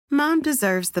Mom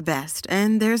deserves the best,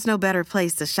 and there's no better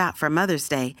place to shop for Mother's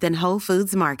Day than Whole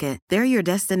Foods Market. They're your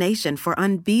destination for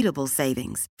unbeatable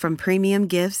savings, from premium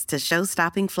gifts to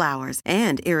show-stopping flowers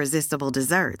and irresistible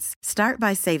desserts. Start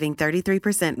by saving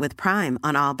 33% with Prime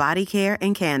on all body care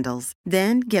and candles.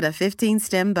 Then get a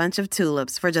 15-stem bunch of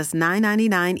tulips for just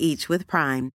 $9.99 each with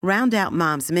Prime. Round out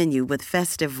Mom's menu with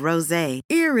festive rosé,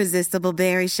 irresistible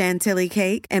berry chantilly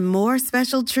cake, and more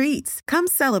special treats. Come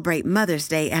celebrate Mother's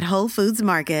Day at Whole Foods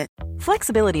Market.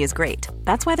 Flexibility is great.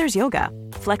 That's why there's yoga.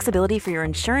 Flexibility for your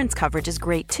insurance coverage is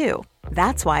great too.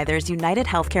 That's why there's United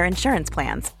Healthcare Insurance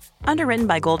Plans. Underwritten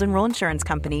by Golden Rule Insurance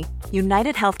Company,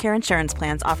 United Healthcare Insurance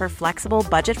Plans offer flexible,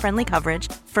 budget-friendly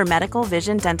coverage for medical,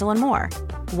 vision, dental, and more.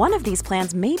 One of these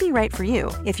plans may be right for you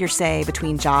if you're, say,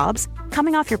 between jobs,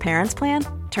 coming off your parents' plan,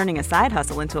 turning a side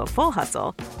hustle into a full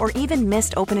hustle, or even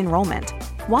missed open enrollment.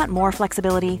 Want more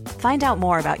flexibility? Find out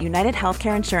more about United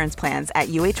Healthcare Insurance Plans at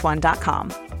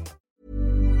uh1.com.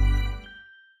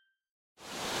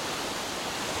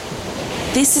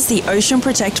 This is the Ocean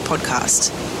Protect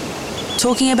podcast,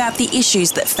 talking about the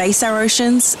issues that face our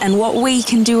oceans and what we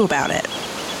can do about it.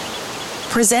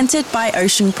 Presented by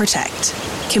Ocean Protect,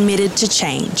 committed to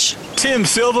change. Tim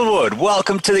Silverwood,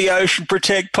 welcome to the Ocean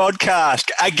Protect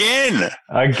podcast again.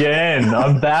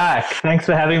 I'm back. Thanks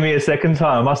for having me a second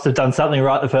time. I must have done something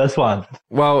right the first one.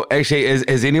 Well, actually,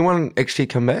 has anyone actually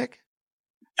come back?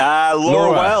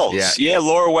 Laura Wells. Yeah,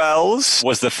 Laura Wells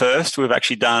was the first. We've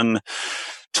actually done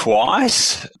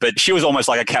twice, but she was almost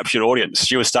like a captured audience.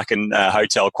 She was stuck in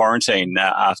hotel quarantine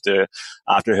after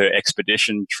her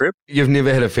expedition trip. You've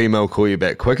never had a female call you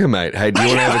back quicker, mate. Hey, do you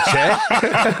want to have a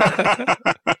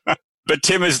chat? But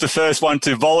Tim is the first one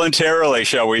to voluntarily,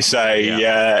 shall we say,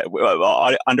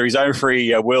 under his own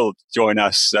free will, join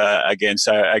us again.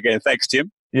 So again, thanks,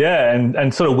 Tim. Yeah,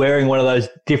 and sort of wearing one of those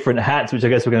different hats, which I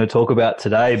guess we're going to talk about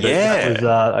today. But that was,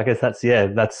 I guess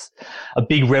that's a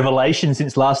big revelation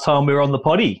since last time we were on the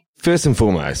potty. First and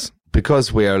foremost,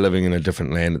 because we are living in a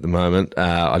different land at the moment,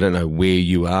 I don't know where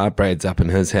you are. Brad's up in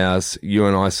his house. You're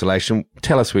in isolation.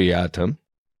 Tell us where you are, Tim.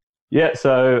 Yeah,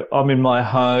 so I'm in my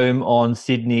home on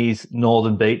Sydney's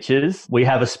northern beaches. We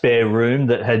have a spare room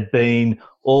that had been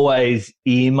always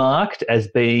earmarked as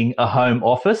being a home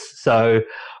office. So,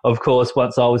 of course,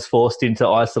 once I was forced into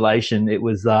isolation, it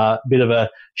was a bit of a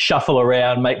shuffle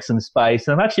around, make some space.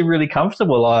 And I'm actually really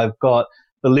comfortable. I've got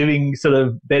the living sort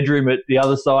of bedroom at the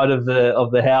other side of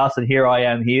the house, and here I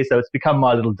am here. So it's become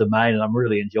my little domain, and I'm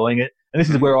really enjoying it. And this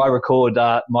is where I record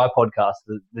my podcast,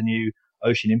 the new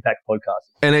Ocean Impact podcast.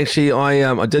 And actually,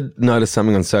 I did notice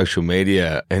something on social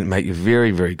media, and mate, you're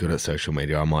very, very good at social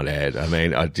media, I might add. I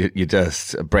mean,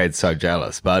 Brad's so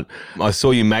jealous, but I saw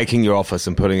you making your office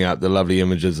and putting out the lovely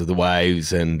images of the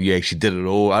waves, and you actually did it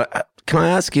all. Can I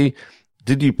ask you,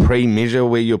 did you pre-measure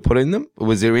where you're putting them? Or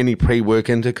was there any pre-work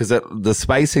into? Because the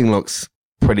spacing looks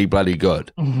pretty bloody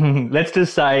good. Let's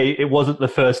just say it wasn't the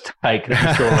first take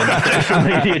that you saw on the social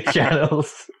media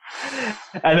channels.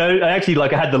 And I actually,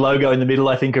 I had the logo in the middle,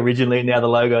 I think, originally. Now the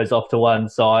logo's off to one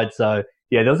side. So,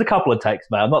 yeah, there was a couple of takes,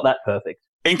 mate. I'm not that perfect.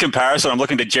 In comparison, I'm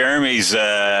looking to Jeremy's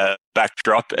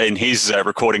backdrop in his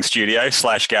recording studio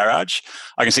 / garage.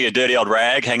 I can see a dirty old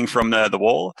rag hanging from the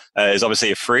wall. There's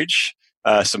obviously a fridge,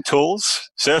 some tools,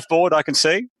 surfboard I can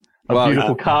see. A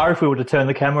beautiful car if we were to turn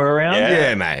the camera around.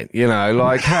 Yeah, mate. You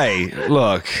know, hey,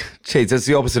 look, geez, it's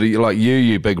the opposite of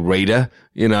you big reader.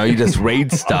 You know, you just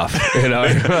read stuff, you know.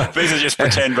 These are just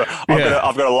pretend, but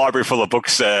I've got a library full of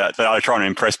books that I try and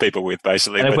impress people with,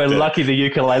 basically. And if we're lucky, the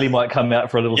ukulele might come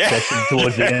out for a little session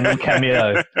towards the end, a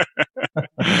cameo.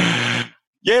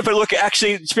 Yeah, but look,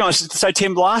 actually, to be honest, so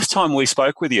Tim, last time we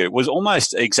spoke with you was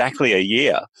almost exactly a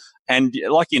year. And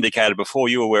like you indicated before,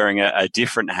 you were wearing a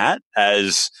different hat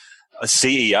as a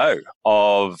CEO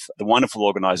of the wonderful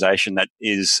organisation that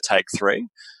is Take 3.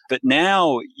 But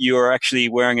now you're actually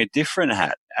wearing a different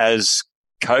hat as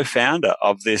co-founder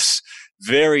of this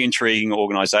very intriguing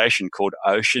organisation called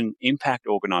Ocean Impact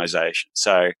Organisation.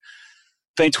 So it's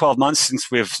been 12 months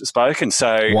since we've spoken.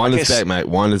 So Wind us back, mate.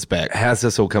 Wind us back. How's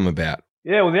this all come about?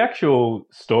 Yeah, well, the actual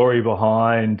story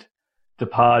behind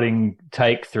departing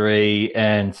Take 3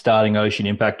 and starting Ocean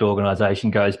Impact Organisation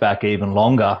goes back even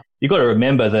longer. You've got to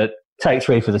remember that Take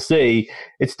 3 for the Sea,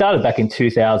 it started back in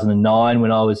 2009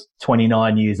 when I was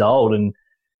 29 years old, and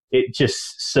it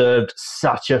just served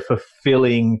such a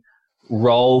fulfilling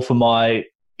role for my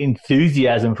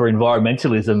enthusiasm for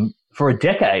environmentalism for a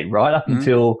decade, right? Up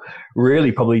until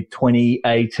really probably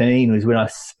 2018 was when I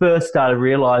first started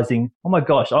realizing, oh my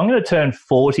gosh, I'm going to turn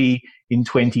 40 in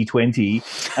 2020.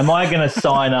 Am I going to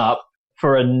sign up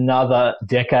for another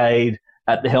decade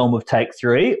at the helm of Take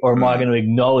 3, or am I going to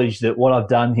acknowledge that what I've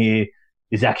done here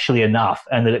is actually enough,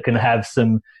 and that it can have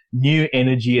some new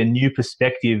energy and new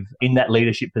perspective in that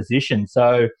leadership position.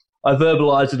 So I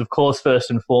verbalized it, of course,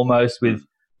 first and foremost with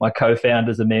my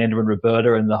co-founders, Amanda and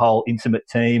Roberta, and the whole intimate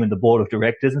team and the board of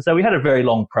directors. And so we had a very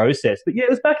long process. But yeah, it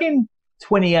was back in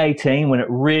 2018 when it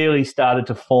really started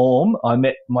to form. I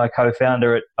met my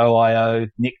co-founder at OIO,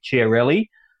 Nick Chiarelli,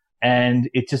 and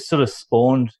it just sort of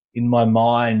spawned in my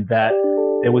mind that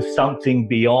there was something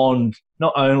beyond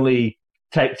not only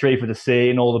Take 3 for the Sea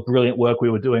and all the brilliant work we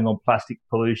were doing on plastic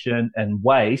pollution and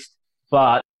waste,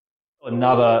 but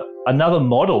another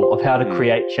model of how to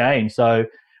create change. So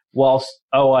whilst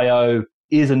OIO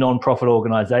is a non-profit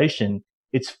organization,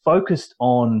 it's focused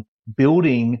on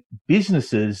building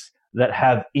businesses that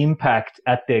have impact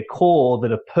at their core,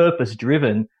 that are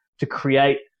purpose-driven to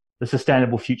create the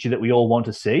sustainable future that we all want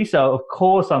to see. So, of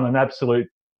course, I'm an absolute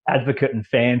advocate and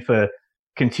fan for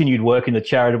continued work in the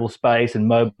charitable space and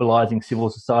mobilizing civil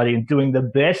society and doing the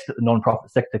best that the non-profit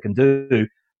sector can do.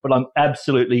 But I'm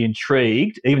absolutely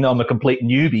intrigued, even though I'm a complete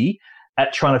newbie,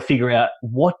 at trying to figure out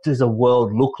what does a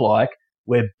world look like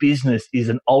where business is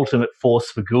an ultimate force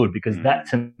for good, because that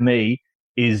to me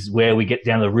is where we get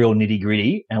down to the real nitty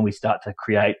gritty and we start to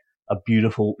create a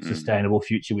beautiful, sustainable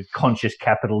future with conscious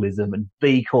capitalism and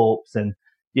B Corps. And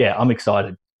yeah, I'm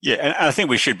excited. Yeah, and I think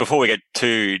we should, before we get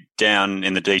too down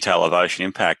in the detail of Ocean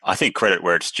Impact, I think credit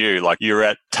where it's due. Like, you were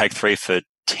at Take 3 for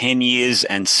 10 years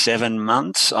and 7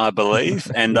 months, I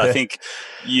believe. And I think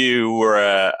you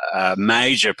were a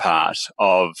major part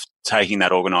of taking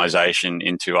that organisation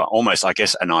into almost, I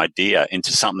guess, an idea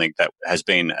into something that has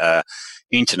been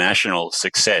international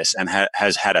success and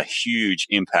has had a huge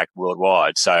impact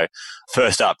worldwide. So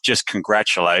first up, just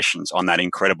congratulations on that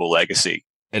incredible legacy.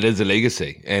 It is a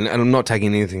legacy. And I'm not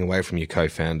taking anything away from your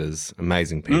co-founders,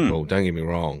 amazing people, don't get me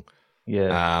wrong.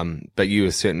 Yeah. But you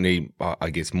were certainly, I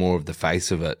guess, more of the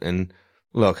face of it. And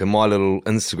look, in my little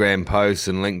Instagram posts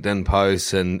and LinkedIn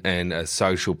posts and a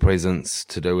social presence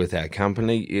to do with our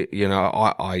company, you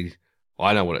know,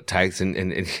 I know what it takes.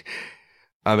 And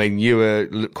I mean, you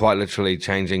were quite literally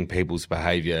changing people's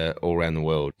behavior all around the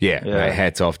world. Yeah. Mate,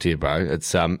 hats off to you, bro.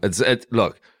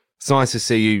 Look, it's nice to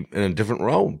see you in a different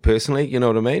role, personally, you know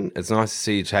what I mean? It's nice to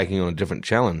see you taking on a different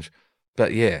challenge.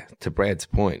 But yeah, to Brad's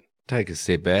point, take a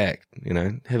step back, you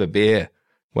know, have a beer.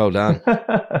 Well done.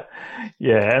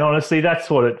 Yeah, and honestly, that's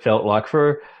what it felt like.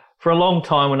 For a long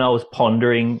time when I was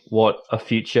pondering what a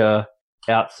future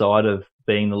outside of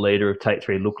being the leader of Take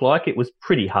 3 looked like, it was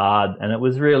pretty hard and it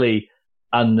was really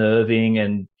unnerving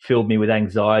and filled me with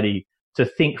anxiety to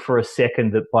think for a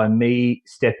second that by me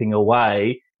stepping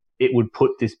away, it would put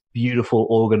this beautiful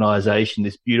organization,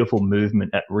 this beautiful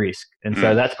movement at risk. And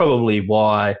so that's probably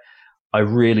why I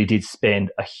really did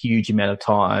spend a huge amount of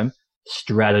time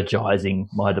strategizing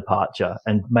my departure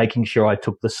and making sure I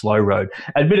took the slow road.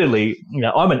 Admittedly, you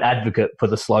know, I'm an advocate for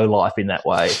the slow life in that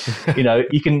way. You know,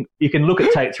 you can look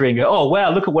at Take 3 and go, oh,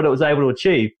 wow, look at what it was able to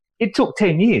achieve. It took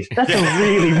 10 years. That's a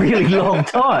really, really long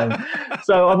time.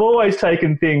 So I've always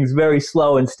taken things very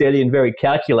slow and steady and very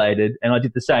calculated. And I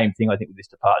did the same thing, I think, with this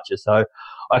departure. So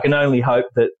I can only hope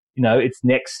that, you know, its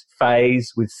next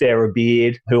phase with Sarah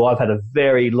Beard, who I've had a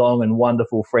very long and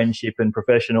wonderful friendship and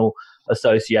professional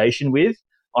association with.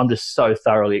 I'm just so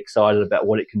thoroughly excited about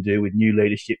what it can do with new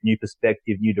leadership, new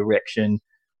perspective, new direction.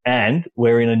 And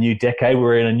we're in a new decade.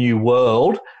 We're in a new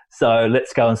world. So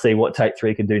let's go and see what Take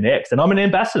 3 can do next. And I'm an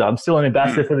ambassador. I'm still an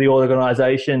ambassador for the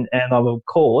organisation. And I'm a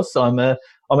co-founder,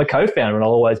 and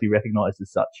I'll always be recognised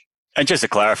as such. And just to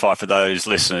clarify for those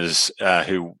listeners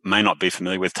who may not be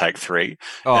familiar with Take 3.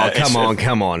 Oh, come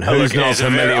on. Who's not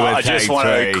familiar with Take 3? I just want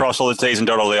to cross all the T's and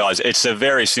dot all the I's. It's a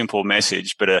very simple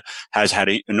message, but it has had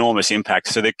enormous impact.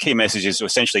 So the key message is to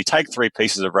essentially take 3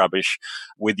 pieces of rubbish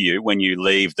with you when you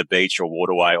leave the beach or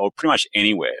waterway or pretty much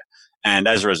anywhere. And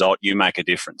as a result, you make a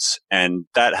difference. And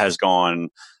that has gone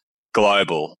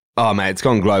global. Oh, mate, it's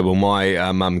gone global.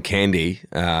 My mum, Candy,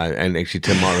 and actually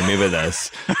Tim might remember this.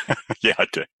 Yeah, I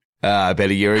do. About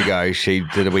a year ago, she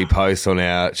did a wee post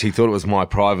on she thought it was my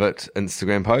private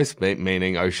Instagram post,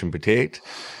 meaning Ocean Protect.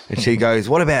 And she goes,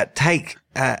 what about take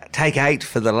 8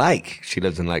 for the lake? She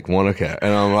lives in Lake Wanaka.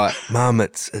 And I'm like, Mum,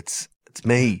 it's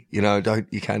me, you know,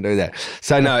 you can't do that.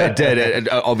 So no, it did.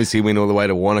 It obviously went all the way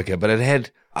to Wanaka, but it had,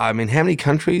 I mean, how many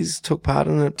countries took part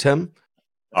in it, Tim?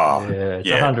 Oh, yeah, it's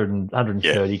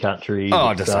 130 countries.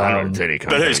 Oh, just 130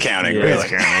 countries. But who's counting, really? Who's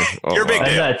counting? You're a big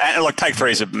deal. And look, Take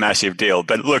 3 is a massive deal.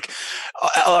 But look,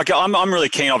 I'm really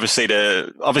keen, obviously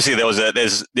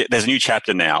there's a new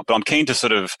chapter now, but I'm keen to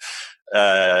sort of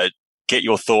get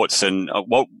your thoughts and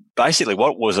what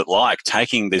was it like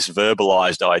taking this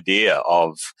verbalized idea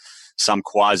of some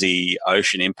quasi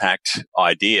ocean impact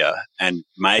idea and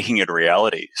making it a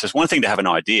reality. So it's one thing to have an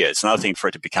idea. It's another thing for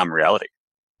it to become reality.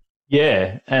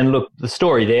 Yeah. And look, the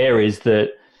story there is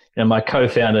that my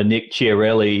co-founder, Nick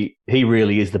Chiarelli, he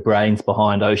really is the brains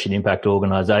behind Ocean Impact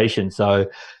Organisation. So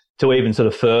to even sort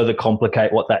of further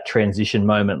complicate what that transition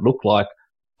moment looked like,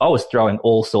 I was throwing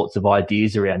all sorts of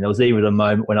ideas around. There was even a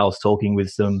moment when I was talking with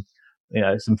some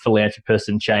philanthropists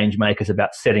and change makers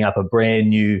about setting up a brand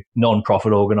new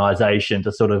non-profit organisation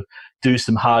to sort of do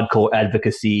some hardcore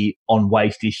advocacy on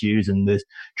waste issues and the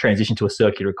transition to a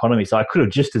circular economy. So I could have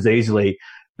just as easily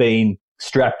been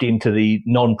strapped into the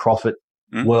non-profit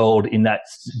world in that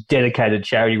dedicated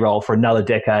charity role for another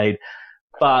decade.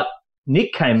 But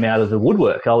Nick came out of the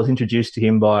woodwork. I was introduced to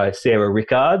him by Sarah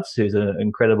Rickards, who's an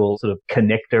incredible sort of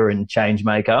connector and change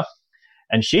maker.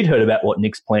 And she'd heard about what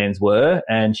Nick's plans were,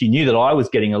 and she knew that I was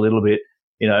getting a little bit,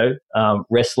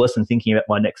 restless and thinking about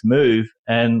my next move.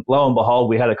 And lo and behold,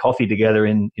 we had a coffee together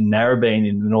in Narrabeen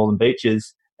in the Northern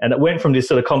Beaches. And it went from this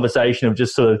sort of conversation of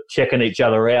just sort of checking each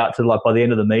other out to, like, by the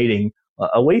end of the meeting,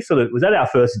 was that our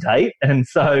first date? And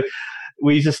so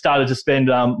we just started to spend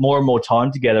more and more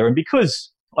time together. And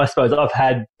because I suppose I've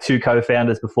had two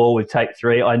co-founders before with Take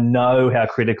 3, I know how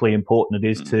critically important it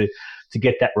is to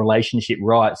get that relationship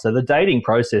right. So the dating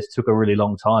process took a really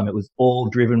long time. It was all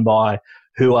driven by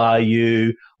who are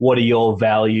you, what are your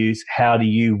values, how do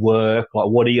you work, like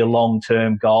what are your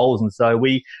long-term goals? And so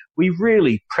we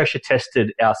really pressure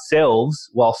tested ourselves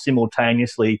while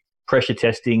simultaneously pressure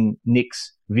testing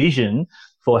Nick's vision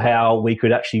for how we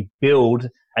could actually build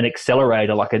an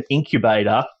accelerator, like an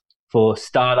incubator for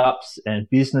startups and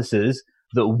businesses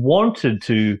that wanted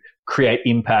to create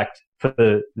impact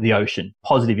for the ocean,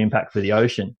 positive impact for the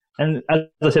ocean. And as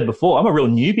I said before, I'm a real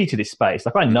newbie to this space.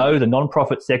 Like, I know the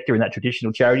non-profit sector in that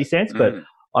traditional charity sense, but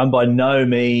I'm by no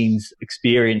means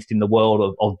experienced in the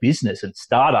world of business and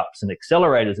startups and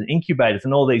accelerators and incubators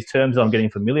and all these terms I'm getting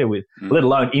familiar with, let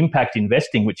alone impact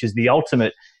investing, which is the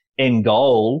ultimate end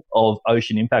goal of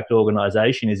Ocean Impact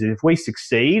Organisation. Is if we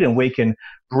succeed and we can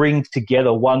bring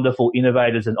together wonderful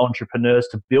innovators and entrepreneurs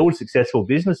to build successful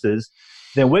businesses,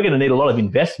 then we're going to need a lot of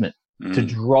investment to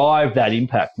drive that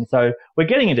impact. And so we're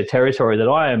getting into territory that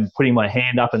I am putting my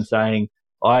hand up and saying,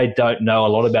 I don't know a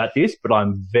lot about this, but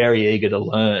I'm very eager to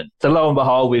learn. So lo and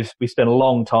behold, we spent a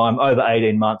long time, over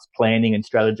 18 months, planning and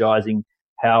strategizing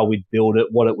how we'd build it,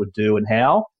 what it would do and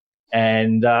how.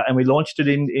 And we launched it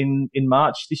in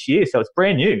March this year. So it's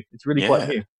brand new. It's really quite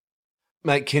new.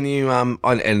 Mate, can you,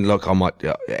 and look, I might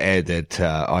add that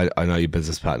I know your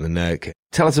business partner, Nick.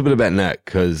 Tell us a bit about Nick,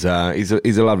 because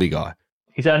he's a lovely guy.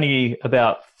 He's only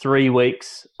about 3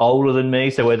 weeks older than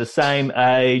me, so we're the same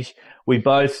age. We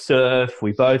both surf.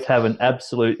 We both have an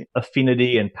absolute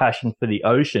affinity and passion for the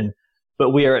ocean, but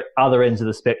we are at other ends of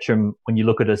the spectrum when you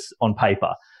look at us on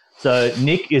paper. So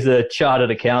Nick is a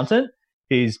chartered accountant.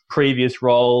 His previous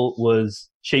role was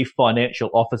chief financial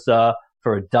officer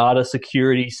for a data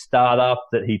security startup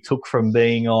that he took from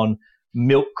being on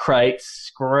milk crates,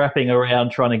 scrapping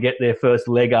around trying to get their first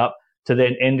leg up, to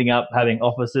then ending up having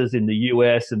offices in the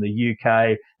US and the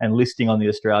UK and listing on the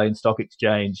Australian Stock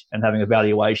Exchange and having a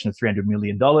valuation of $300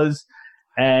 million.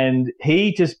 And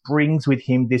he just brings with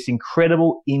him this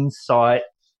incredible insight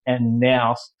and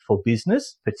nous for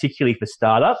business, particularly for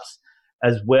startups,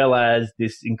 as well as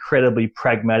this incredibly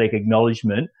pragmatic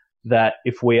acknowledgement that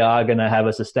if we are going to have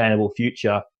a sustainable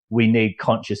future, we need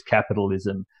conscious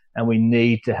capitalism. And we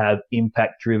need to have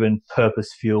impact-driven,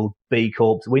 purpose-fueled B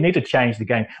Corps. We need to change the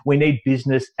game. We need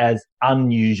business as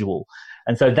unusual.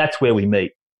 And so that's where we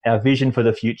meet. Our vision for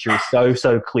the future is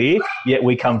so clear, yet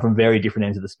we come from very different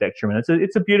ends of the spectrum. And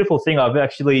it's a beautiful thing. I've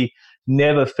actually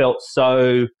never felt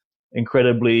so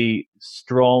incredibly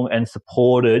strong and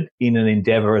supported in an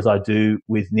endeavor as I do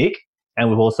with Nick. And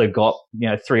we've also got,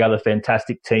 3 other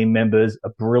fantastic team members, a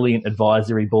brilliant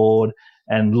advisory board,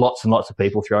 and lots of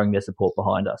people throwing their support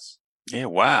behind us. Yeah,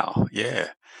 wow. Yeah.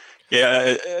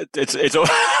 Yeah, it's all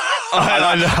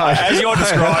I know. As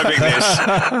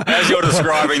you're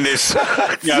describing this,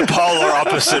 polar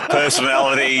opposite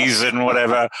personalities and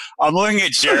whatever, I'm looking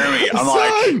at Jeremy. I'm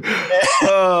like,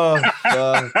 oh,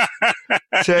 God.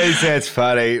 Jeez, that's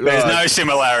funny. There's no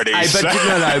similarities.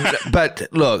 But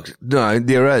look, no,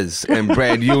 there is. And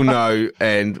Brad, you'll know,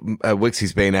 and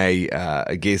Wixie's been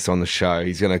a guest on the show.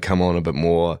 He's going to come on a bit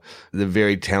more. The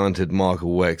very talented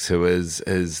Michael Wix, who is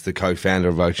the co-founder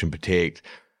of Ocean Protect.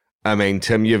 I mean,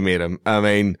 Tim, you've met him. I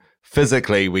mean,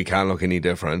 physically, we can't look any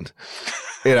different.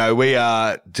 We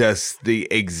are just the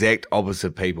exact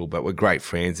opposite people, but we're great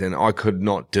friends. And I could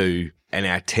not do, and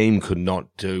our team could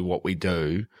not do what we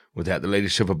do without the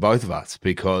leadership of both of us,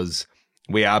 because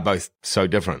we are both so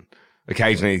different.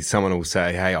 occasionally someone will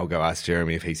say, hey, I'll go ask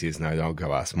Jeremy. If he says no, then I'll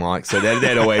go ask Mike. So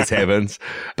that always happens.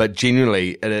 But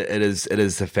genuinely, it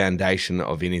is the foundation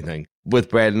of anything.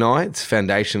 With Brad and I, it's the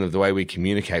foundation of the way we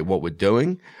communicate what we're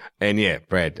doing. And yeah,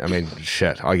 Brad, I mean,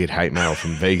 shit, I get hate mail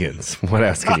from vegans. What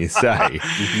else can you say?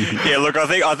 Yeah, look, I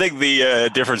think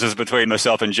the differences between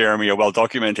myself and Jeremy are well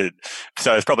documented,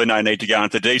 so there's probably no need to go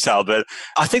into detail, but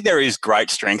I think there is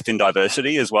great strength in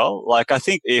diversity as well. Like, I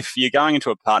think if you're going into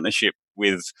a partnership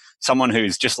with someone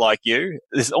who's just like you,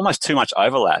 there's almost too much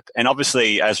overlap. And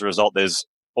obviously, as a result, there's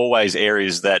always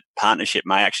areas that partnership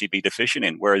may actually be deficient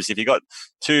in. Whereas if you've got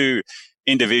two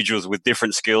individuals with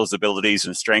different skills, abilities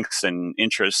and strengths and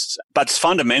interests, but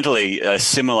fundamentally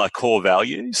similar core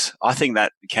values, I think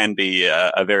that can be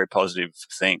a very positive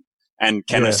thing and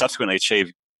can subsequently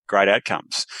achieve great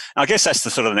outcomes. And I guess that's the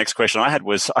sort of the next question I had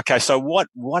was, okay, so what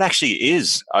actually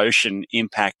is Ocean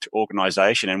Impact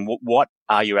Organisation and what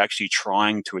are you actually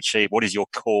trying to achieve? What is your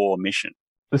core mission?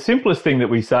 The simplest thing that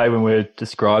we say when we're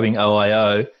describing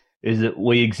OIO is that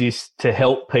we exist to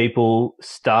help people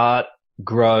start,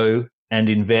 grow, and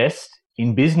invest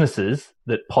in businesses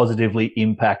that positively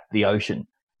impact the ocean.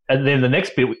 And then the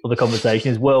next bit of the conversation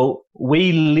is, well,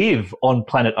 we live on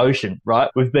planet Ocean,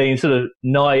 right? We've been sort of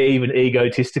naive and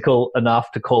egotistical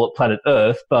enough to call it planet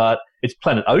Earth, but it's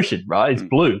planet Ocean, right? It's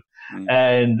blue.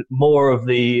 And more of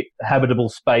the habitable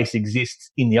space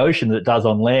exists in the ocean than it does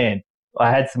on land. I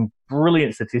had some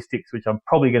brilliant statistics, which I'm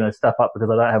probably going to stuff up because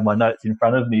I don't have my notes in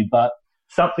front of me, but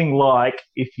something like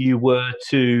if you were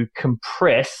to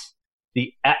compress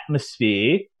the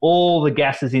atmosphere, all the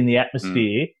gases in the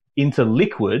atmosphere into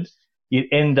liquid, you'd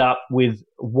end up with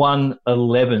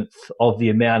 1/11 of the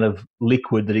amount of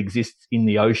liquid that exists in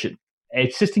the ocean.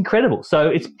 It's just incredible. So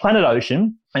it's planet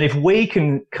Ocean. And if we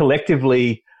can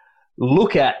collectively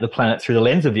look at the planet through the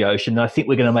lens of the ocean, I think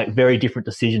we're going to make very different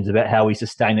decisions about how we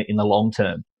sustain it in the long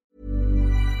term.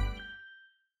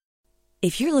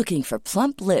 If you're looking for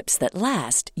plump lips that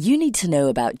last, you need to know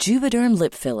about Juvederm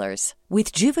lip fillers.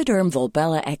 With Juvederm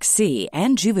Volbella XC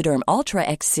and Juvederm Ultra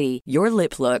XC, your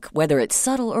lip look, whether it's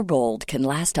subtle or bold, can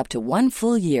last up to 1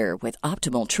 full year with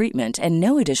optimal treatment and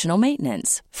no additional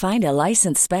maintenance. Find a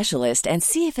licensed specialist and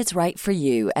see if it's right for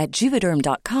you at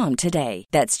Juvederm.com today.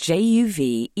 That's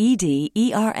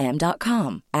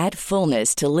JUVEDERM.com. Add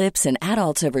fullness to lips in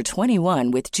adults over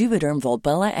 21 with Juvederm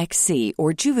Volbella XC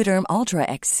or Juvederm Ultra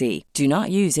XC. Do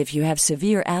not use if you have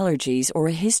severe allergies or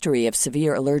a history of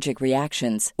severe allergic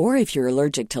reactions, or if you're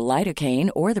allergic to lidocaine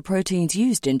or the proteins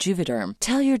used in Juvederm.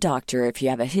 Tell your doctor if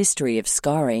you have a history of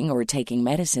scarring or taking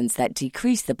medicines that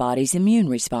decrease the body's immune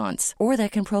response or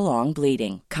that can prolong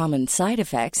bleeding. Common side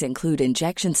effects include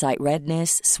injection site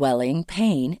redness, swelling,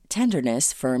 pain,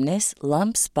 tenderness, firmness,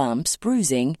 lumps, bumps,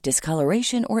 bruising,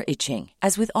 discoloration, or itching.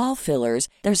 As with all fillers,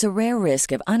 there's a rare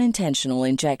risk of unintentional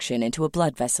injection into a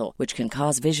blood vessel, which can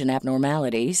cause vision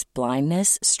abnormalities,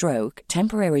 blindness, stroke,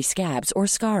 temporary scabs, or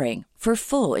scarring. For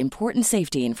full, important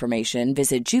safety information,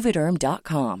 visit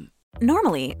Juvederm.com.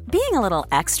 Normally, being a little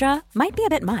extra might be a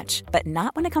bit much, but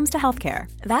not when it comes to healthcare.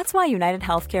 That's why United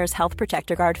Healthcare's Health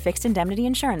Protector Guard fixed indemnity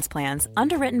insurance plans,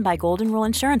 underwritten by Golden Rule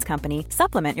Insurance Company,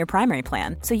 supplement your primary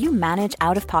plan so you manage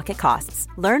out-of-pocket costs.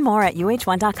 Learn more at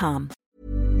UH1.com.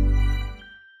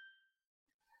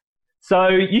 So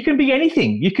you can be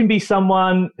anything. You can be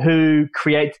someone who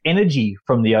creates energy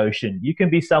from the ocean. You can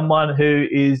be someone who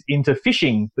is into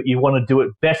fishing, but you want to do it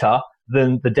better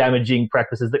than the damaging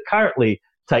practices that currently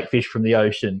take fish from the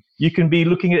ocean. You can be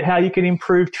looking at how you can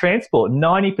improve transport.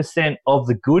 90% of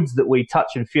the goods that we touch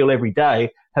and feel every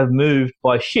day have moved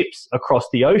by ships across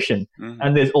the ocean.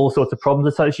 And there's all sorts of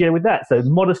problems associated with that. So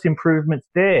modest improvements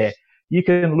there. You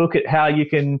can look at how you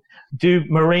can do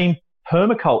marine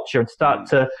permaculture and start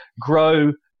to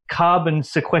grow carbon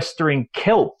sequestering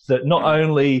kelp that not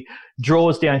only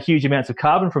draws down huge amounts of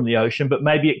carbon from the ocean, but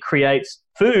maybe it creates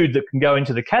food that can go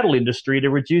into the cattle industry to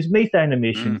reduce methane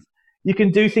emissions. You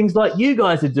can do things like you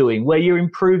guys are doing, where you're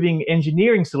improving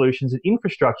engineering solutions and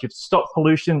infrastructure to stop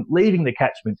pollution leaving the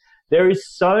catchment. There is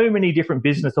so many different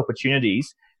business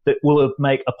opportunities that will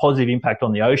make a positive impact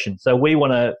on the ocean. So we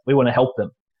want to help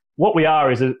them. What we are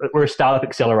is we're a startup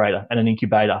accelerator and an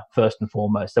incubator, first and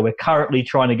foremost. So we're currently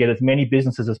trying to get as many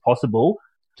businesses as possible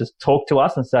to talk to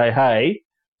us and say, hey,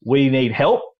 we need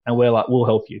help, and we're like, we'll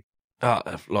help you.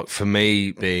 Like for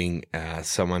me, being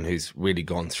someone who's really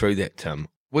gone through that, Tim,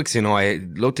 Wixie and I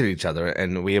looked at each other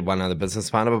and we had one other business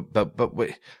partner, but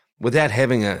without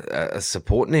having a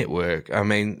support network, I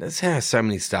mean, that's how so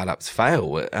many startups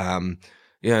fail.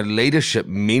 Leadership,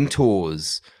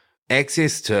 mentors,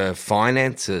 access to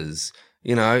finances,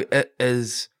 it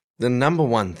is the number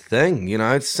one thing. You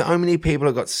know, so many people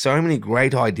have got so many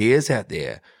great ideas out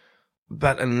there,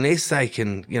 but unless they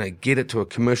can, you know, get it to a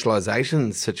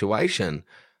commercialization situation,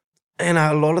 you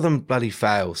know, a lot of them bloody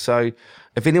fail. So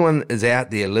if anyone is out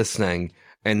there listening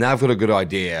and they've got a good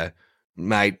idea,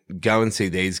 mate, go and see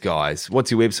these guys.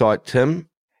 What's your website, Tim?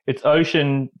 It's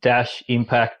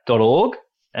ocean-impact.org,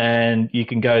 and you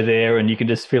can go there and you can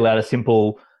just fill out a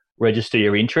simple register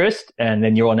your interest, and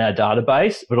then you're on our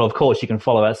database. But of course, you can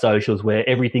follow our socials where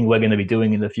everything we're going to be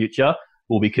doing in the future,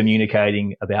 we'll be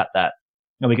communicating about that.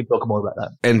 And we can talk more about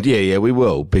that. And yeah, we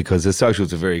will, because the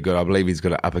socials are very good. I believe he's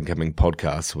got an up-and-coming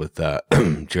podcast with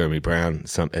Jeremy Brown at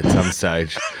some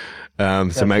stage.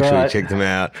 So make sure you check them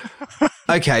out.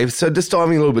 Okay, so just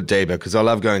diving a little bit deeper, because I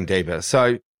love going deeper.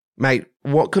 So, mate,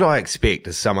 what could I expect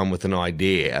as someone with an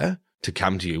idea to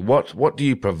come to you? What do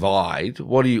you provide?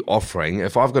 What are you offering?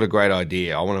 If I've got a great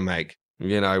idea, I want to make,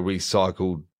 you know,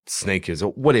 recycled sneakers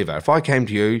or whatever. If I came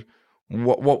to you,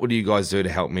 what would you guys do to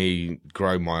help me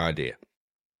grow my idea?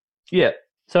 Yeah.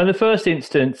 So in the first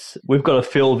instance, we've got to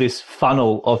fill this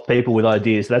funnel of people with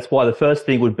ideas. That's why the first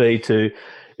thing would be to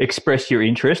express your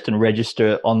interest and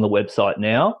register on the website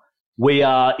now. We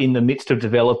are in the midst of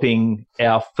developing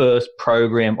our first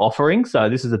program offering. So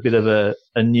this is a bit of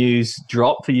a news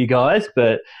drop for you guys,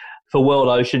 but for World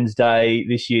Oceans Day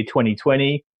this year,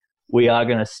 2020, we are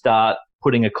going to start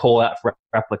putting a call out for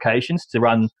applications to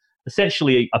run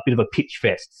essentially a bit of a pitch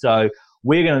fest. So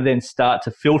we're going to then start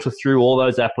to filter through all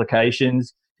those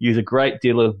applications, use a great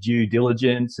deal of due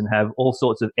diligence and have all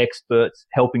sorts of experts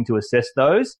helping to assess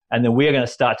those. And then we're going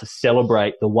to start to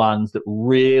celebrate the ones that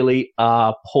really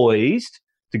are poised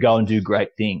to go and do great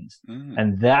things.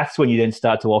 And that's when you then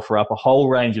start to offer up a whole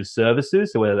range of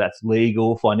services. So whether that's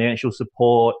legal, financial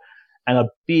support, and a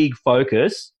big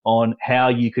focus on how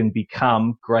you can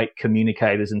become great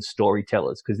communicators and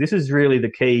storytellers. Because this is really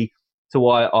the key to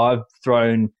why I've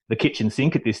thrown the kitchen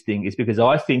sink at this thing, is because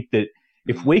I think that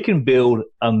if we can build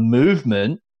a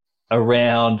movement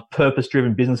around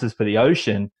purpose-driven businesses for the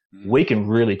ocean, we can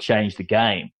really change the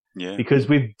game. Yeah. Because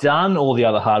we've done all the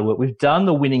other hard work. We've done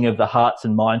the winning of the hearts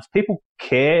and minds. People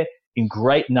care in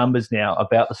great numbers now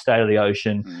about the state of the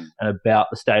ocean and about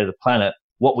the state of the planet.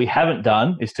 What we haven't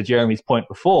done is, to Jeremy's point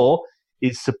before,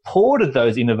 is supported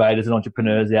those innovators and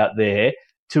entrepreneurs out there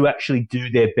to actually do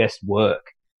their best work.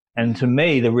 And to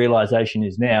me, the realization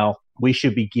is now we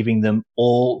should be giving them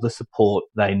all the support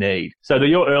they need. So to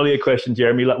your earlier question,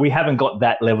 Jeremy, we haven't got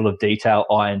that level of detail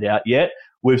ironed out yet.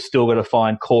 We've still got to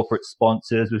find corporate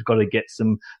sponsors. We've got to get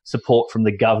some support from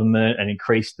the government and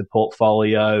increase the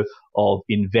portfolio of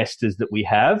investors that we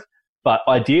have. But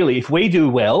ideally, if we do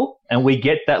well and we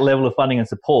get that level of funding and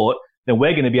support, then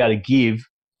we're going to be able to give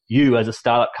you as a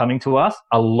startup coming to us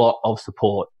a lot of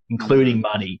support, including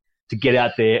money, to get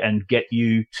out there and get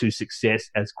you to success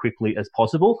as quickly as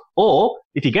possible. Or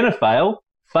if you're going to fail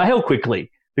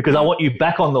quickly, because I want you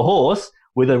back on the horse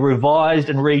with a revised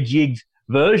and rejigged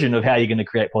version of how you're going to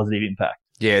create positive impact.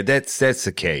 Yeah, that's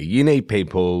the key. You need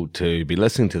people to be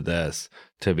listening to this,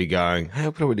 to be going, hey,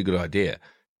 I've got a really good idea.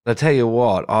 I tell you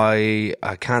what, I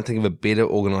can't think of a better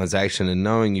organisation, and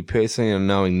knowing you personally and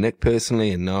knowing Nick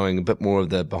personally and knowing a bit more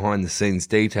of the behind-the-scenes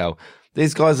detail,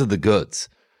 these guys are the goods.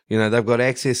 You know, they've got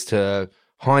access to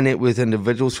high net worth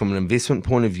individuals from an investment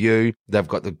point of view. They've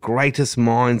got the greatest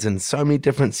minds in so many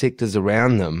different sectors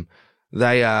around them.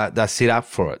 They're set up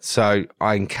for it. So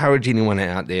I encourage anyone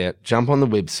out there, jump on the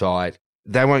website.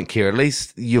 They won't care. At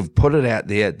least you've put it out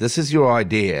there. This is your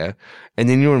idea. And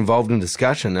then you're involved in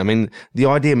discussion. I mean, the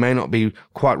idea may not be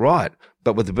quite right,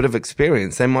 but with a bit of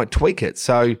experience, they might tweak it.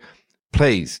 So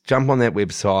please jump on that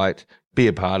website, be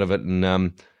a part of it.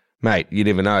 And, mate, you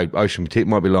never know. Ocean Protect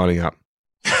might be lining up.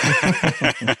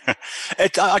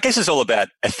 I guess it's all about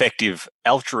effective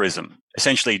altruism,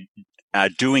 essentially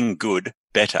doing good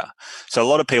better. So a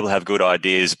lot of people have good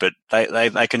ideas, but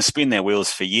they can spin their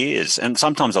wheels for years and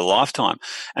sometimes a lifetime.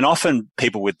 And often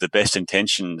people with the best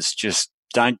intentions just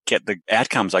don't get the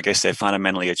outcomes, I guess, they're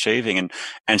fundamentally achieving.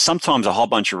 And sometimes a whole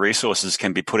bunch of resources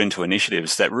can be put into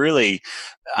initiatives that really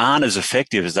aren't as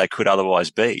effective as they could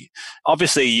otherwise be.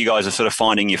 Obviously, you guys are sort of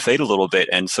finding your feet a little bit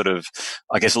and sort of,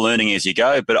 I guess, learning as you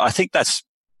go. But I think that's,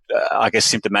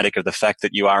 symptomatic of the fact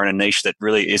that you are in a niche that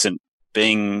really isn't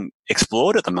being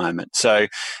explored at the moment. So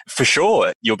for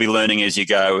sure, you'll be learning as you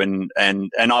go, and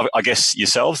I guess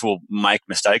yourselves will make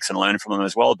mistakes and learn from them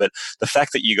as well. But the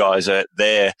fact that you guys are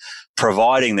there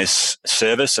providing this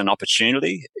service and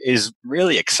opportunity is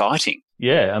really exciting.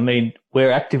 Yeah, I mean,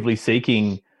 we're actively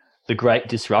seeking the great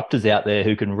disruptors out there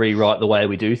who can rewrite the way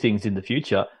we do things in the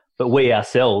future. But we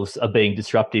ourselves are being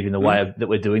disruptive in the way that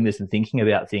we're doing this and thinking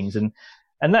about things. And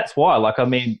And that's why,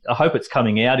 I hope it's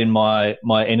coming out in my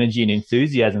energy and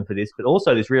enthusiasm for this, but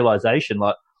also this realization,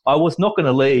 I was not going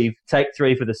to leave Take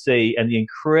 3 for the Sea and the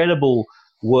incredible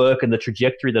work and the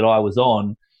trajectory that I was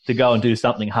on to go and do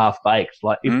something half-baked.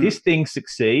 If this thing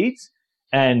succeeds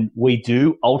and we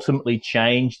do ultimately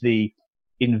change the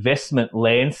investment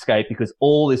landscape because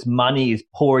all this money is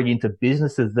pouring into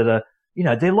businesses that are,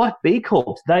 they're like B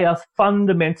Corps. They are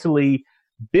fundamentally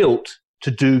built to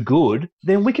do good,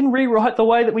 then we can rewrite the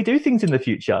way that we do things in the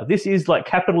future. This is like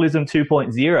capitalism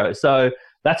 2.0. So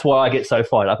that's why I get so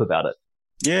fired up about it.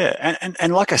 Yeah.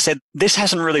 And like I said, this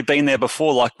hasn't really been there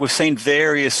before. We've seen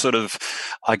various sort of,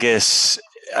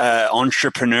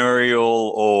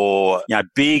 entrepreneurial or,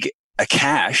 big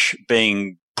cash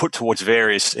being put towards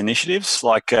various initiatives.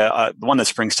 The one that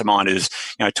springs to mind is,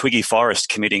 Twiggy Forrest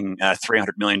committing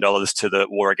 $300 million to the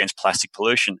war against plastic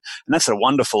pollution. And that's a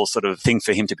wonderful sort of thing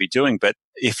for him to be doing. But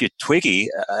if you're Twiggy,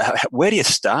 where do you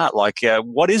start?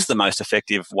 What is the most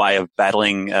effective way of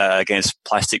battling against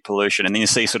plastic pollution? And then you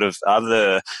see sort of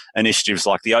other initiatives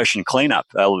like the Ocean Cleanup,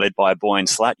 led by Boyan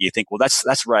Slat. You think, well,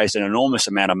 that's raised an enormous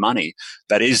amount of money.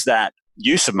 But is that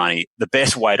use of money the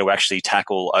best way to actually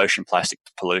tackle ocean plastic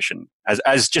pollution,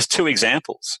 as just two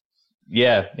examples?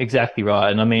 Yeah, exactly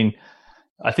right. And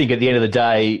I think at the end of the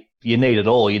day, you need it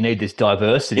all. You need this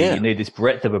diversity. You need this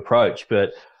breadth of approach.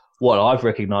 But what I've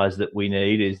recognized that we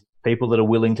need is people that are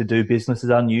willing to do business as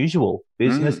unusual.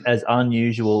 Business as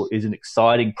unusual is an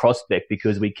exciting prospect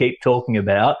because we keep talking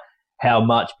about how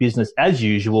much business as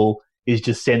usual is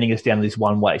just sending us down this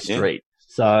one-way street.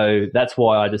 So that's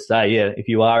why I just say, if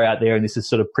you are out there and this is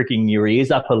sort of pricking your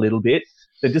ears up a little bit,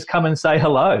 then just come and say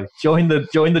hello. Join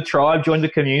the tribe, join the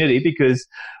community, because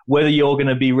whether you're going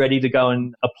to be ready to go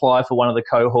and apply for one of the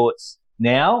cohorts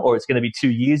now or it's going to be 2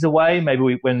 years away,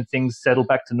 maybe when things settle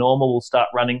back to normal, we'll start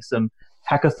running some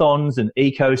hackathons and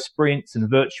eco sprints and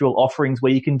virtual offerings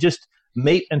where you can just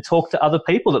meet and talk to other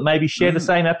people that maybe share the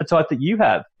same appetite that you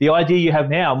have. The idea you have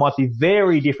now might be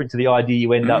very different to the idea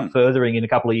you end up furthering in a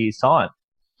couple of years' time.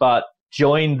 But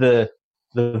join the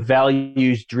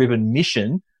values-driven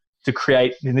mission to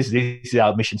create, and this is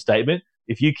our mission statement,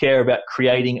 if you care about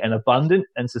creating an abundant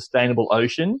and sustainable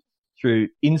ocean through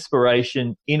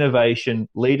inspiration, innovation,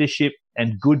 leadership,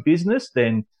 and good business,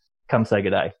 then come say good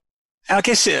day. I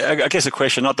guess a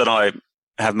question, not that I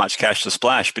have much cash to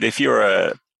splash, but if you're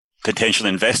a potential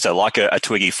investor like a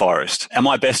Twiggy Forrest, am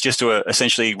I best just to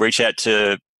essentially reach out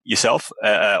to yourself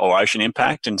or Ocean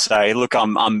Impact and say, look,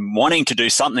 I'm wanting to do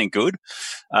something good.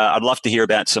 I'd love to hear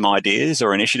about some ideas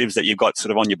or initiatives that you've got sort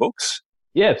of on your books.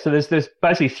 Yeah, so there's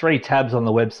basically 3 tabs on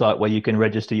the website where you can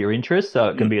register your interest. So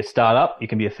it can be a startup, you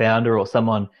can be a founder or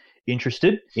someone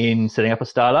interested in setting up a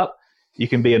startup. You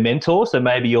can be a mentor. So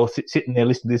maybe you're sitting there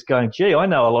listening to this going, gee, I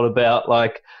know a lot about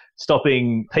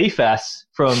stopping PFAS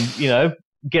from,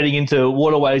 getting into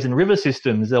waterways and river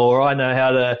systems, or I know how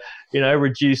to,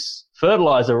 reduce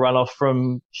fertilizer runoff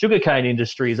from sugarcane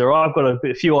industries, or I've got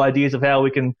a few ideas of how we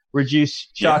can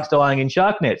reduce sharks dying in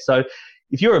shark nets. So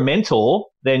if you're a mentor,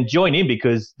 then join in,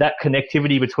 because that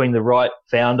connectivity between the right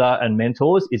founder and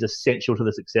mentors is essential to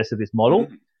the success of this model.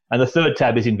 And the 3rd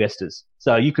tab is investors.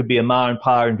 So you could be a ma and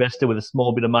pa investor with a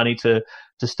small bit of money to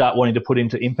start wanting to put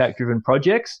into impact-driven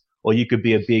projects, or you could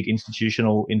be a big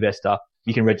institutional investor.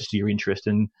 You can register your interest.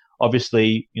 And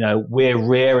obviously, we're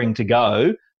raring to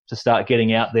go to start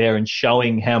getting out there and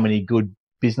showing how many good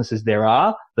businesses there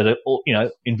are that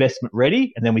are, investment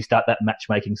ready. And then we start that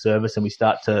matchmaking service and we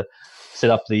start to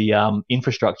set up the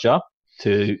infrastructure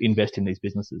to invest in these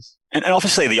businesses. And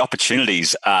obviously the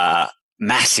opportunities are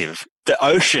massive. The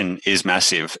ocean is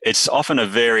massive. It's often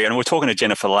and we're talking to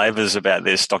Jennifer Lavers about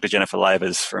this, Dr. Jennifer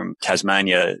Lavers from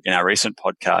Tasmania in our recent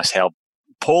podcast, how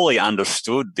poorly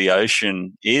understood the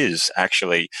ocean is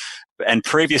actually. And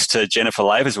previous to Jennifer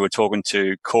Lavers, we were talking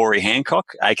to Corey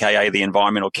Hancock, aka the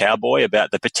Environmental Cowboy, about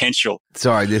the potential.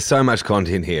 Sorry, there's so much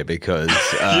content here because,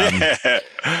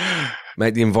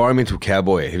 mate, the Environmental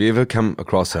Cowboy. Have you ever come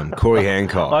across him? Corey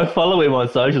Hancock. I follow him on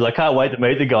socials. I can't wait to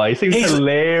meet the guy. He seems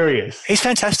hilarious. He's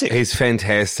fantastic. He's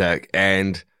fantastic.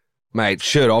 And, mate,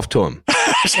 shirt off to him.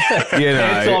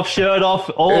 Pants off, shirt off,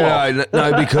 all off.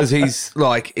 No, because he's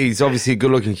obviously a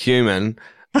good-looking human,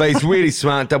 but he's really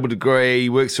smart, double degree. He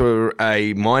works for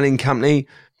a mining company,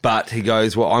 but he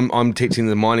goes, well, I'm teaching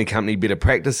the mining company better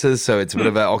practices, so it's a bit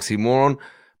of an oxymoron.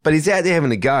 But he's out there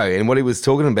having a go. And what he was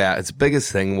talking about, his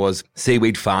biggest thing was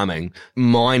seaweed farming,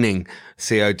 mining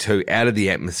CO2 out of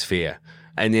the atmosphere,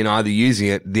 and then either using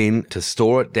it then to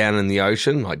store it down in the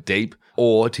ocean, like deep,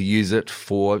 or to use it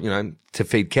for, to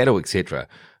feed cattle, etc.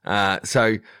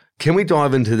 So can we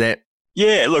dive into that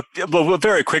Yeah, look, well,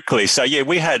 very quickly. So,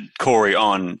 we had Corey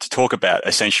on to talk about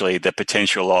essentially the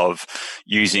potential of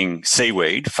using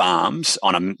seaweed farms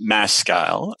on a mass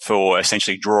scale for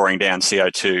essentially drawing down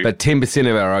CO2. But 10%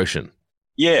 of our ocean.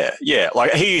 Yeah.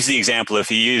 Like he used the example,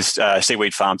 if you used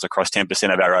seaweed farms across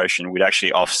 10% of our ocean, we'd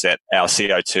actually offset our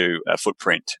CO2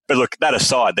 footprint. But look, that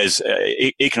aside, there's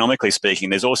economically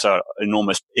speaking, there's also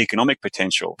enormous economic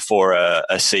potential for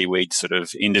a seaweed sort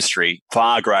of industry,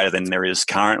 far greater than there is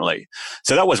currently.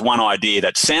 So that was one idea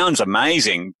that sounds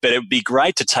amazing, but it would be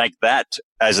great to take that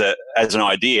as an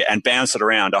idea and bounce it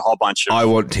around a whole bunch of... I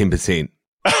want 10%.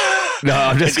 No,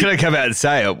 I'm just going to come out and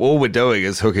say it. All we're doing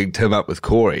is hooking Tim up with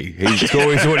Corey.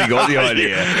 Corey's already got the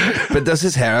idea. But this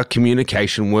is how our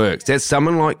communication works. That's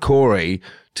someone like Corey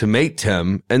to meet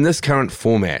Tim in this current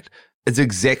format. It's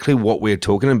exactly what we're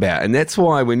talking about. And that's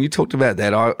why when you talked about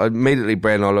that, I immediately,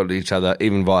 Brad and I looked at each other,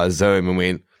 even via Zoom, and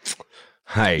went,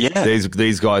 hey,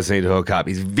 these guys need to hook up.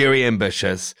 He's very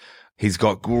ambitious. He's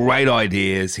got great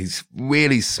ideas. He's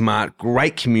really smart,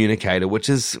 great communicator, which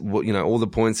is, all the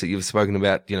points that you've spoken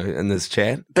about, in this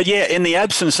chat. But in the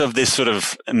absence of this sort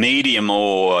of medium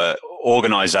or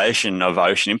organisation of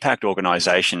Ocean Impact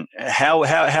Organisation,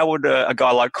 how would a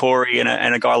guy like Corey and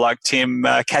a guy like Tim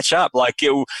catch up? Like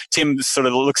Tim sort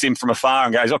of looks in from afar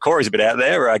and goes, "Oh, Corey's a bit out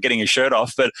there, getting his shirt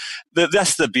off." But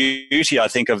that's the beauty, I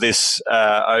think, of this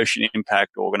Ocean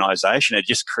Impact Organisation. It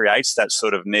just creates that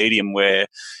sort of medium where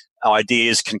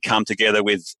ideas can come together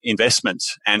with investment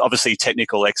and obviously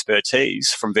technical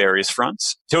expertise from various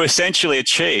fronts to essentially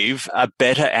achieve a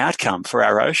better outcome for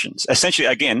our oceans. Essentially,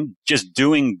 again, just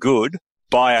doing good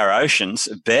by our oceans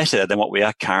better than what we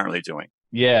are currently doing.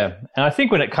 Yeah. And I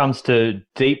think when it comes to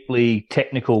deeply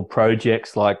technical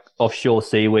projects like offshore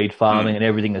seaweed farming and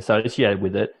everything associated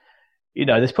with it,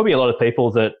 there's probably a lot of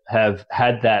people that have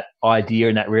had that idea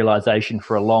and that realization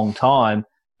for a long time,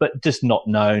 but just not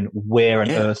known where on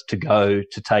earth to go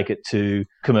to take it to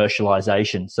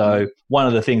commercialization. So one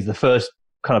of the things, the first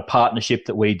kind of partnership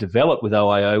that we developed with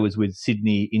OIO was with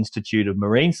Sydney Institute of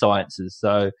Marine Sciences.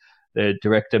 So the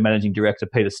managing director,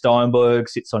 Peter Steinberg,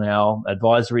 sits on our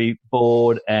advisory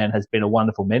board and has been a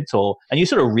wonderful mentor. And you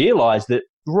sort of realize that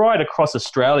right across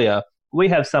Australia, we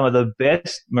have some of the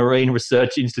best marine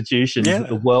research institutions that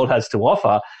the world has to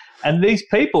offer. And these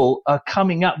people are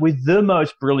coming up with the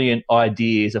most brilliant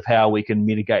ideas of how we can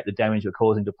mitigate the damage we're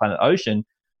causing to planet ocean,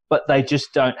 but they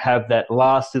just don't have that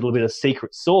last little bit of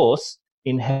secret sauce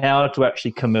in how to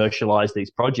actually commercialize these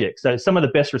projects. So some of the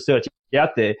best research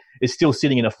out there is still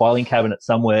sitting in a filing cabinet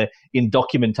somewhere in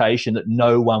documentation that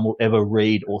no one will ever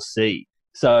read or see.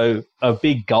 So a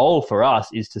big goal for us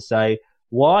is to say,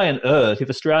 why on earth, if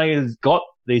Australia's got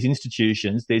these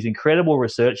institutions, these incredible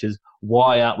researchers,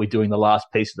 why aren't we doing the last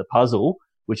piece of the puzzle,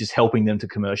 which is helping them to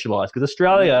commercialise? Because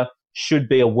Australia should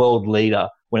be a world leader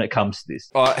when it comes to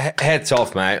this. Hats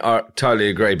off, mate. I totally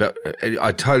agree, but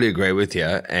I totally agree with you.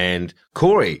 And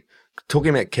Corey, talking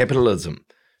about capitalism,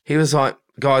 he was like,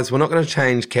 guys, we're not going to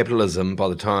change capitalism by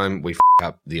the time we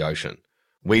up the ocean.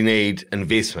 We need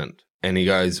investment. And he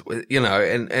goes,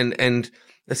 and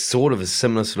it's sort of a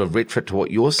similar sort of retread to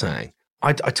what you're saying.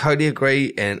 I totally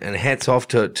agree, and hats off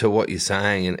to what you're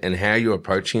saying and how you're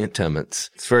approaching it, Tim.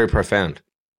 It's very profound.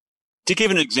 To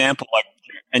give an example,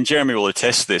 and Jeremy will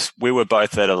attest to this, we were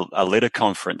both at a LIDA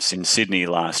conference in Sydney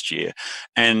last year,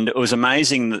 and it was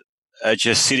amazing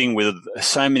just sitting with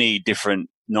so many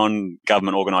different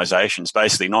non-government organisations,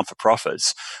 basically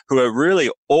non-for-profits, who are really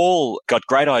all got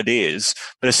great ideas,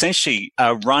 but essentially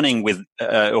are running with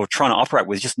or trying to operate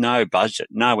with just no budget,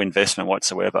 no investment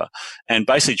whatsoever, and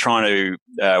basically trying to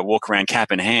walk around cap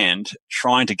in hand,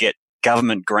 trying to get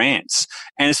government grants.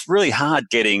 And it's really hard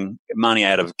getting money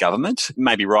out of government,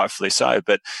 maybe rightfully so,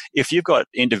 but if you've got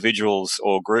individuals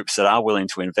or groups that are willing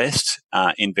to invest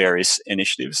in various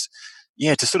initiatives,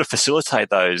 to sort of facilitate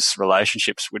those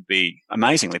relationships would be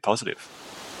amazingly positive.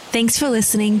 Thanks for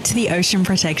listening to the Ocean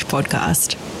Protect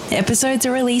podcast. Episodes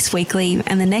are released weekly,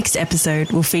 and the next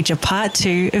episode will feature part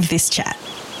 2 of this chat.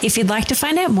 If you'd like to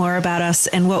find out more about us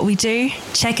and what we do,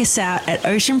 check us out at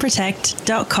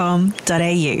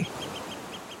oceanprotect.com.au.